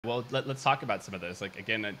Well, let's talk about some of those. Like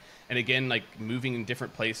again, and again, like moving in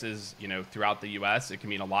different places, throughout the U.S., it can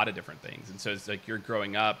mean a lot of different things. And so it's like you're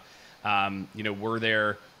growing up, were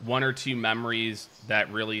there one or two memories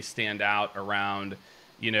that really stand out around,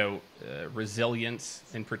 resilience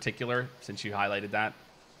in particular, since you highlighted that?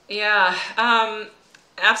 Yeah,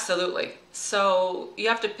 absolutely. So you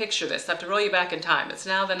have to picture this. I have to roll you back in time. It's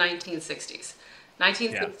now the 1960s. Yes.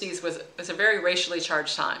 1960s was a very racially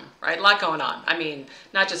charged time, right? A lot going on. I mean,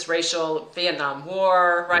 not just racial, Vietnam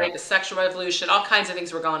War, right? Yep. The sexual revolution, all kinds of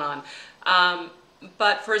things were going on. Um,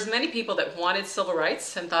 but for as many people that wanted civil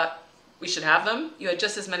rights and thought we should have them, you had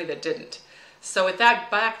just as many that didn't. So with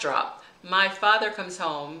that backdrop, my father comes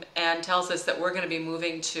home and tells us that we're going to be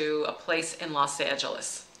moving to a place in Los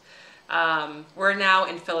Angeles. We're now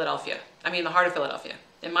in Philadelphia. I mean, the heart of Philadelphia.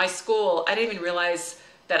 In my school, I didn't even realize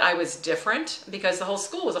that I was different because the whole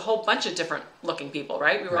school was a whole bunch of different looking people,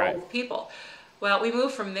 right? We were all Right. people. Well, we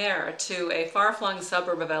moved from there to a far-flung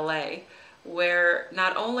suburb of LA where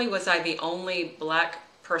not only was I the only black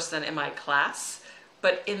person in my class,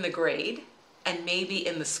 but in the grade and maybe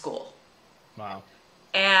in the school. Wow.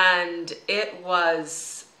 And it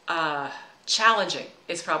was challenging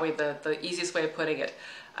is probably the easiest way of putting it.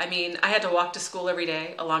 I mean, I had to walk to school every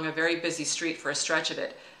day along a very busy street for a stretch of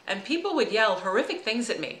it, and people would yell horrific things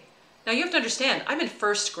at me. Now you have to understand, I'm in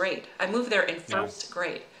first grade. I moved there in Yeah. first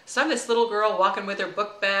grade. So I'm this little girl walking with her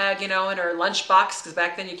book bag, and her lunch box, because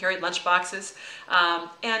back then you carried lunch boxes.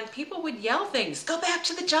 And people would yell things, go back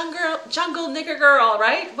to the jungle, nigger girl,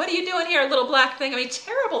 right? What are you doing here, little black thing? I mean,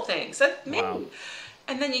 terrible things. That's Wow. me.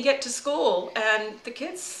 And then you get to school, and the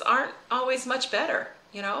kids aren't always much better.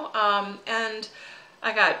 And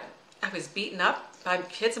I got, I was beaten up by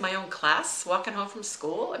kids in my own class walking home from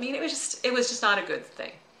school. I mean, it was just not a good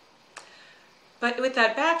thing. But with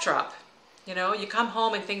that backdrop, you come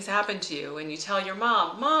home and things happen to you, and you tell your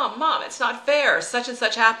mom, it's not fair. Such and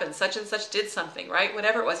such happened. Such and such did something, right?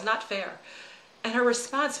 Whatever it was, not fair. And her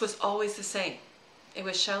response was always the same. It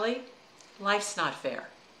was, Shellye, life's not fair.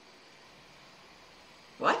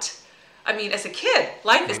 What? I mean, as a kid,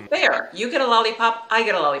 life is Mm. fair. You get a lollipop, I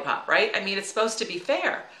get a lollipop, right? I mean, it's supposed to be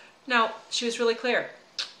fair. No, she was really clear.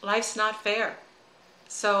 Life's not fair.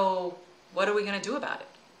 So, what are we going to do about it?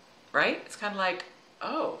 Right? It's kind of like,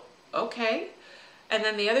 oh, okay. And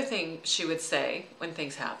then the other thing she would say when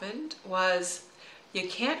things happened was, you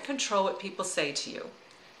can't control what people say to you,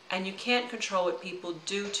 and you can't control what people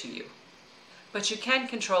do to you, but you can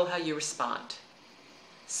control how you respond.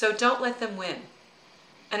 So don't let them win.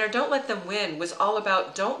 And our don't let them win was all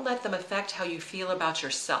about don't let them affect how you feel about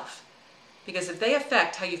yourself. Because if they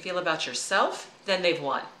affect how you feel about yourself, then they've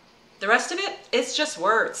won. The rest of it, it's just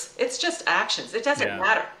words. It's just actions. It doesn't Yeah.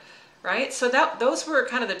 matter, right? So those were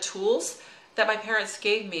kind of the tools that my parents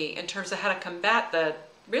gave me in terms of how to combat the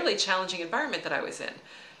really challenging environment that I was in.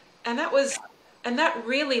 And that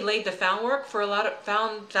really laid the groundwork for a lot of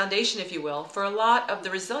foundation, if you will, for a lot of the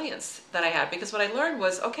resilience that I had. Because what I learned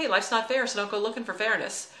was, okay, life's not fair, so don't go looking for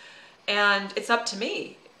fairness. And it's up to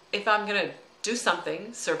me if I'm going to do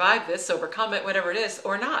something, survive this, overcome it, whatever it is,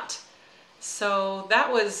 or not. So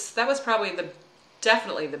that was probably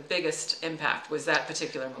definitely the biggest impact was that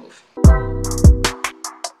particular move.